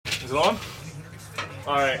Is it on?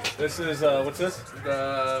 All right. This is what's this?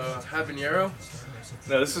 The Habanero.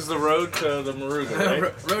 No, this is the road to the moruga,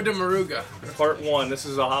 right? Road to moruga. Part 1. This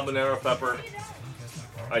is a habanero pepper.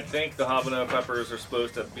 I think the habanero peppers are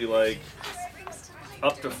supposed to be like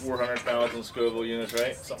up to 400,000 Scoville units,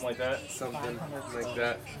 right? Something like that. Something like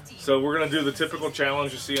that. So we're gonna do the typical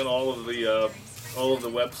challenge you see on all of the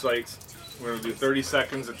websites. We're gonna do 30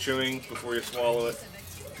 seconds of chewing before you swallow it,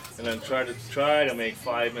 and then try to make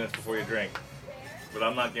 5 minutes before you drink. But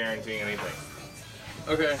I'm not guaranteeing anything.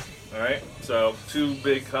 Okay. All right. So 2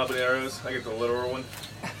 big habaneros. I get the littler one.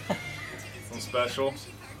 One special.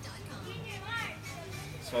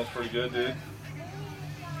 Smells pretty good, dude.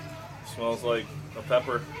 Smells like a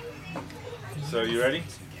pepper. So you ready?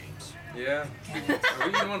 Yeah. Are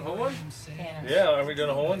we doing whole one? Yeah. Are we doing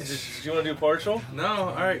a whole one? Did you want to do partial? No.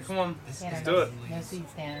 All right. Come on. Let's do it. No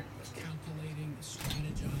seeds, Tanner. Calculating,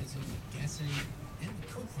 strategizing, guessing, and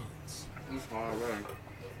coupons. That's all right.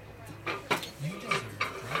 You deserve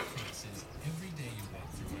great prices every day you walk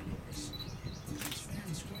through our doors. It's fair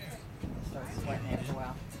and square. Start sweating after a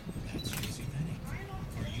while. That's Tracy Penny.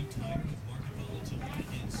 Are you tired of market volatility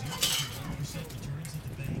and 0% returns at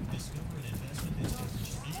the bank? Discover an investment that's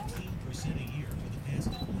averaged 18% a year for the past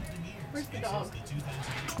 11 years. Where's the And dog? since the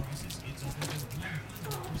 2008 crisis, it's over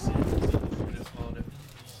 100%. We just followed it.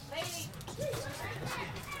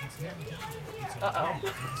 Uh-oh. And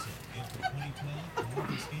for 2012,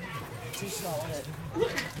 Morgan Stanley predicts He swallowed it.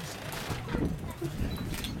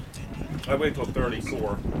 I wait till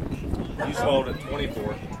 34. You swallowed at 24. You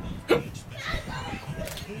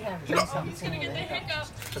have to do something soon with it.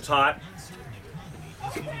 It's hot.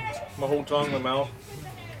 My whole tongue, my mouth.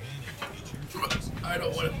 I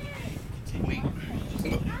don't want to. Wait.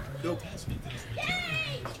 Nope.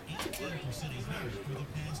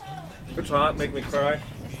 It's hot. Make me cry.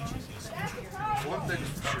 One thing's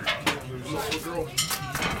for sure. You can't lose this little girl.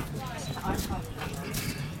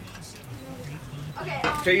 Okay,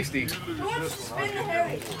 Tasty. who wants to spin the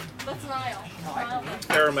Harry? Let's Niall.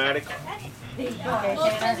 Aromatic. Okay, Well, Tanner.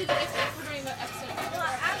 let's do the episode. We're doing the episode.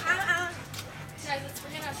 Guys, let's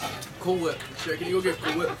bring it up. Cool Whip. Sure, can you go get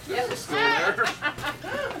Cool Whip? It's still there.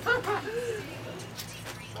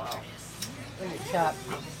 Wow. Look at Chuck.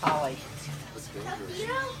 Holly. That's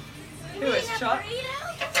dangerous. Who is Chuck?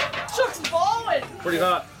 Chuck's balling. Pretty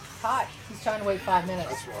hot. Hot. He's trying to wait 5 minutes.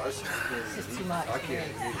 That's why I said It's just too much. I can't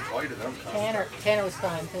even eat a bite of them. Tanner was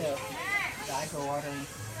trying too. I go ordering.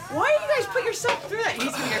 Why do you guys put yourself through that?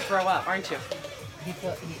 He's gonna throw up, aren't you? He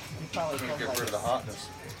probably Can't feels get like rid of the hotness.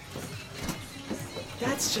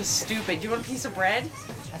 That's just stupid. You want a piece of bread?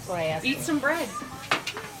 That's what I asked Eat him. some bread.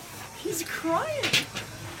 He's crying.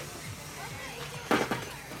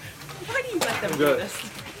 Why do you let them do Good. this?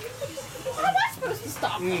 How am I supposed to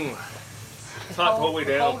stop? Mmm. It's hot the whole way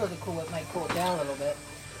The down. cold of the Cool Whip might cool it down a little bit.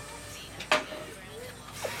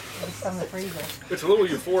 It's from the freezer. It's a little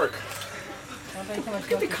euphoric. Don't drink too much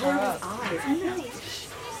Look at the milk to color throw of up. his eyes.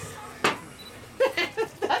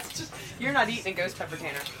 That's just. You're not eating a ghost pepper,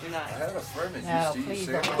 Tanner. You're I not. had a friend that No, used to eat please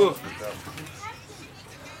sandwiches don't. with them.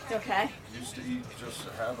 You okay? Used to eat just a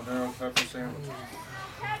habanero pepper sandwich.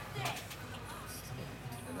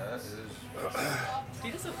 And that is He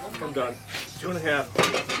doesn't look. I'm done.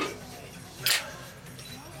 2.5.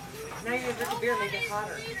 Now you're gonna drink a beer and make it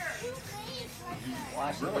hotter.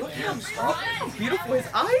 really can't stop it. How beautiful his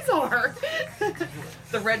eyes are.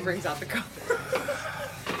 The red brings out the color.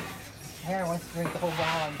 Tanner wants to drink the whole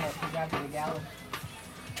gallon. He grabbed the gallon.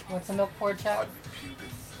 Want some milk poured, Chuck? I'd be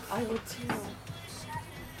puking. I would too.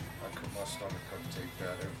 I could my stomach couldn't take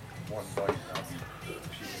that in one bite and I'd be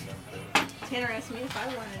puking them things. Tanner asked me if I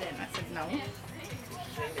wanted it, and I said no.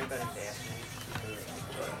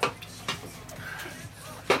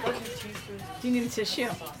 Do you need a tissue?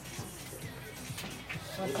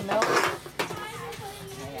 Want some milk?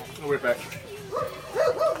 I'll be right back.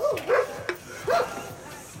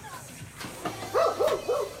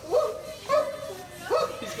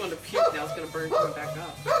 He's going to puke now. It's going to burn coming back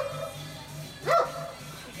up.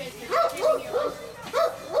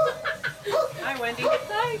 Hi, Wendy.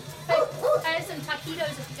 Hi. I have some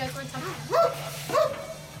taquitos if you guys want some.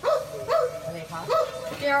 Are they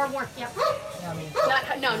hot? They are warm, yeah. No, I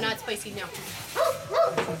mean, Not spicy, no.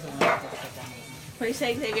 What do you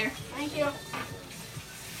say, Xavier? Thank you.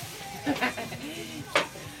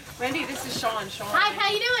 Wendy, this is Sean. Sean. Hi,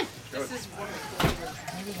 how you doing? This is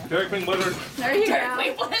Dairy Queen Blizzard. There you go.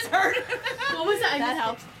 Wait, what is hurt? What was that? That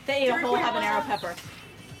helps. They ate a whole habanero pepper.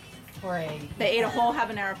 for a. They ate a whole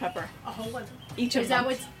habanero pepper. A whole one. Each of Is that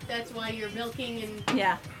them. that's why you're milking and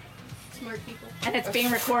Yeah. smart people? And it's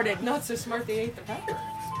being recorded. Not so smart they ate the pepper.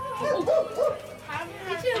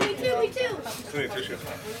 Me too, me too. me too. Give me a tissue.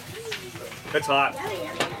 It's hot.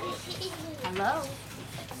 Hello.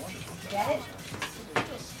 Get it?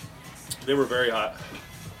 They were very hot.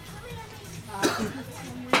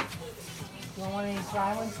 You want one of these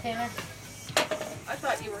dry ones, Tanner? I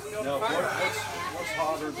thought you were going Now, far. what's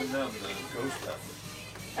hotter than them, the ghost pepper?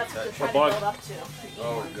 That's what they're That- trying to Bud. build up to.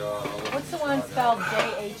 Oh, God. What's the one spelled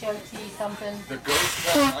J-H-O-T something? The ghost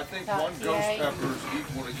pepper, I think Top one ghost J. pepper is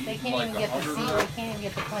equal to They eating can't like even get the 100. seed. They can't even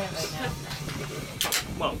get the plant right now.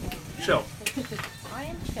 Come on, chill. I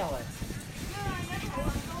am chilling.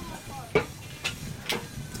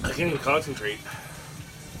 I can't even concentrate.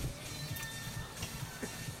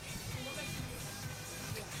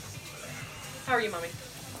 How are you, mommy?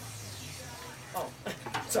 Oh,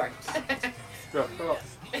 sorry. Yeah,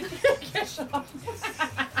 shut up.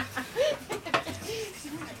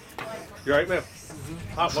 You alright, man?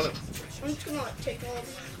 Hot, wasn't it? I'm just gonna like take all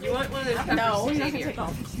of You want one of those peppers? No, we're not gonna Xavier? take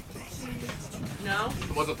all. No?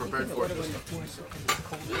 I wasn't prepared for it. it.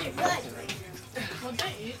 Well,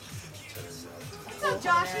 don't eat. What's up,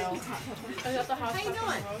 Josh? Is that the house? How you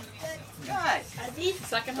doing? Good. These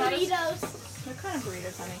Second hottest? burritos. What kind of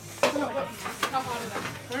burritos, honey? How hot are they?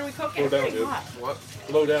 What are we cooking? Slow down, Pretty dude. hot. What?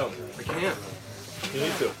 Slow down. I can't. You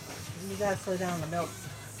need to. You gotta slow down the milk.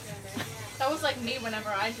 That was like me whenever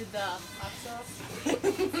I did the hot sauce.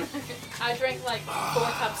 I drank like 4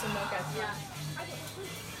 cups of milk at a time.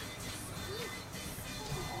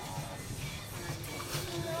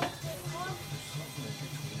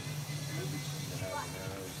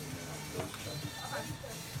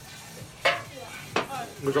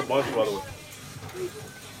 There's a bunch, by the way.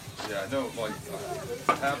 Yeah, I know, like,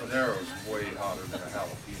 habanero is way hotter than a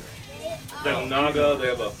jalapeno. They have a naga, they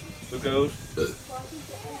have a ghost.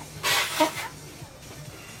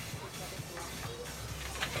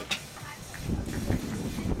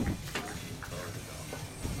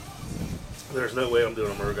 There's no way I'm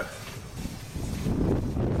doing a moruga.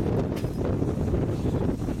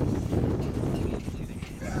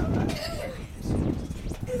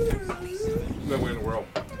 No way in the world.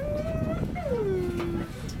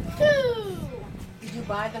 Did you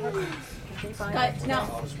buy the? Did they buy But it?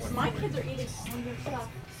 now, my kids are eating all your stuff.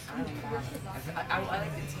 I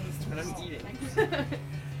like the taste, but I'm eating.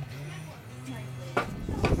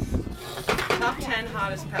 Top 10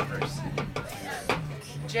 hottest peppers.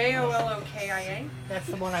 Jolokia. That's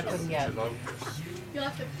the one I couldn't get. You'll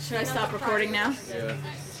have to. Should I stop recording now? Yeah.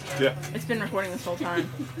 Yeah. It's been recording this whole time.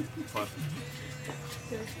 Fine.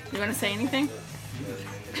 You want to say anything?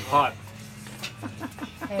 Hot.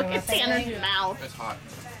 Hey, wanna It's say anything? Tanner's mouth. It's hot.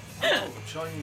 Chinese